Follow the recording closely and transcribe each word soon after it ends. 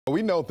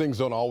We know things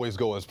don't always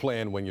go as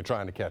planned when you're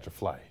trying to catch a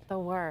flight. The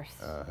worst.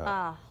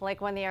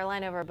 Like when the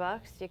airline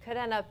overbooks, you could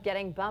end up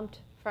getting bumped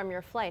from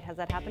your flight. Has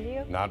that happened to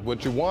you? Not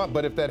what you want,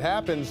 but if that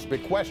happens,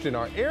 big question,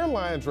 are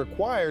airlines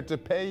required to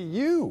pay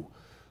you?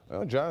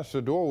 Well, Josh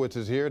Sadorowitz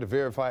is here to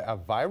verify a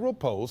viral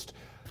post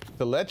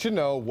to let you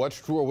know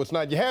what's true or what's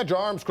not. You had your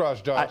arms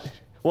crossed, Josh.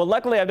 Well,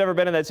 luckily, I've never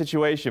been in that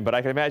situation, but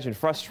I can imagine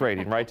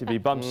frustrating, right, to be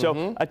bumped.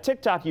 So a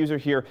TikTok user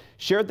here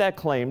shared that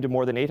claim to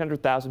more than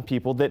 800,000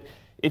 people that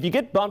if you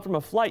get bumped from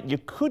a flight, you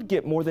could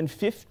get more than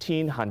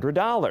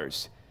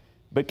 $1,500.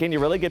 But can you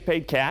really get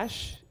paid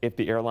cash if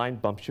the airline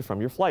bumps you from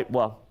your flight?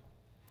 Well,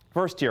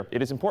 first here,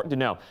 it is important to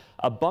know,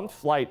 a bumped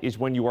flight is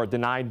when you are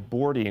denied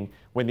boarding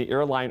when the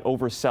airline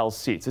oversells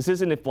seats. This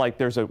isn't if, like,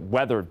 there's a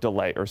weather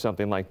delay or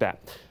something like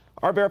that.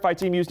 Our Verify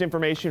team used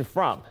information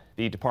from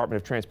the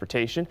Department of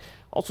Transportation.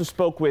 Also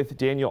spoke with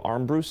Daniel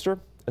Armbruster,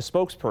 a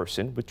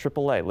spokesperson with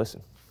AAA.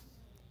 Listen.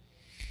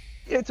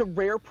 It's a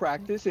rare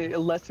practice.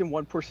 Less than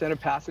 1% of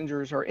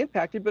passengers are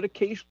impacted, but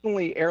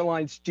occasionally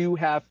airlines do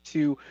have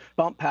to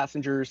bump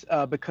passengers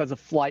because a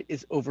flight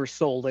is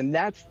oversold. And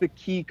that's the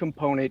key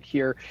component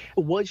here.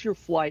 Was your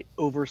flight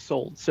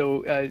oversold?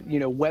 So,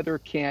 weather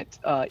can't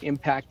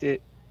impact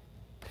it.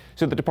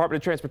 So the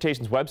Department of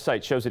Transportation's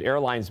website shows that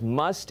airlines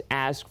must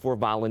ask for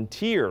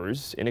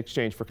volunteers in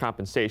exchange for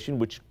compensation,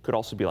 which could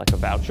also be like a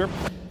voucher.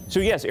 So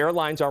yes,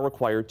 airlines are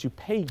required to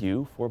pay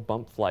you for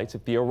bumped flights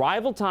if the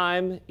arrival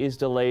time is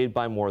delayed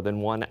by more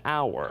than 1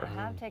 hour. I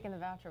have taken the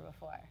voucher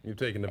before. You've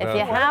taken the voucher. If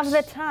you have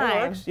the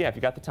time. Yeah, if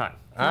you got the time.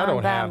 I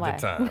don't have the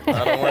time.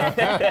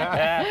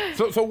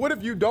 So what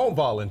if you don't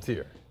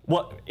volunteer?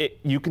 Well,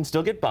 you can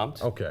still get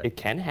bumped. Okay. It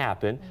can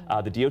happen.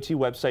 The DOT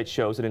website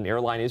shows that an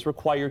airline is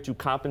required to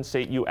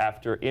compensate you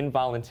after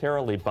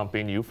involuntarily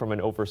bumping you from an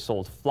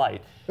oversold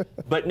flight.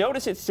 But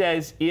notice it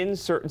says in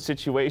certain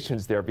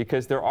situations there,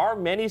 because there are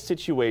many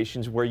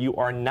situations where you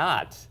are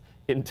not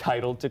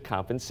entitled to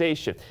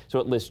compensation. So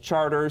it lists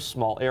charters,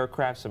 small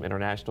aircraft, some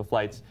international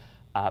flights,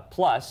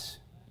 plus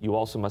you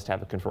also must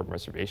have a confirmed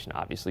reservation,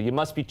 obviously. You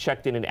must be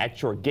checked in and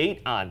at your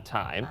gate on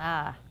time.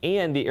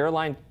 And the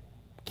airline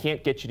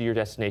can't get you to your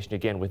destination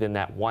again within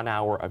that 1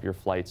 hour of your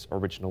flight's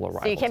original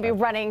arrival. So you can't be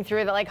running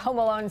through the Home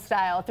Alone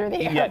style through the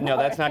airport. Yeah, no,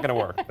 that's not going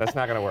to work. That's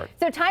not going to work.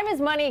 So time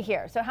is money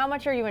here. So how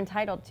much are you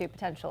entitled to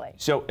potentially?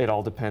 So it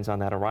all depends on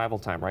that arrival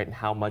time, right, and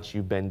how much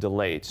you've been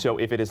delayed. So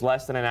if it is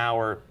less than an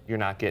hour, you're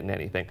not getting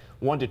anything.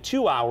 1 to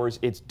 2 hours,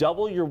 it's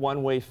double your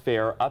one-way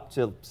fare up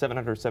to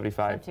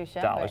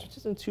 $775, which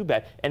isn't too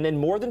bad. And then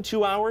more than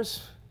 2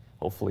 hours,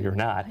 hopefully you're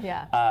not.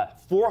 Yeah.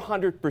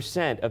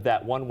 400% of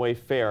that one-way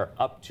fare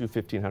up to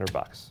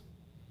 $1,500.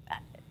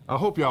 I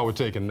hope y'all were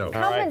taking notes.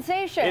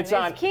 Compensation is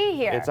key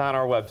here. It's on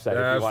our website. That's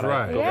if you want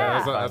right. to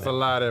go that's a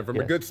lot of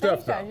information. Good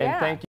stuff, though. And thank you.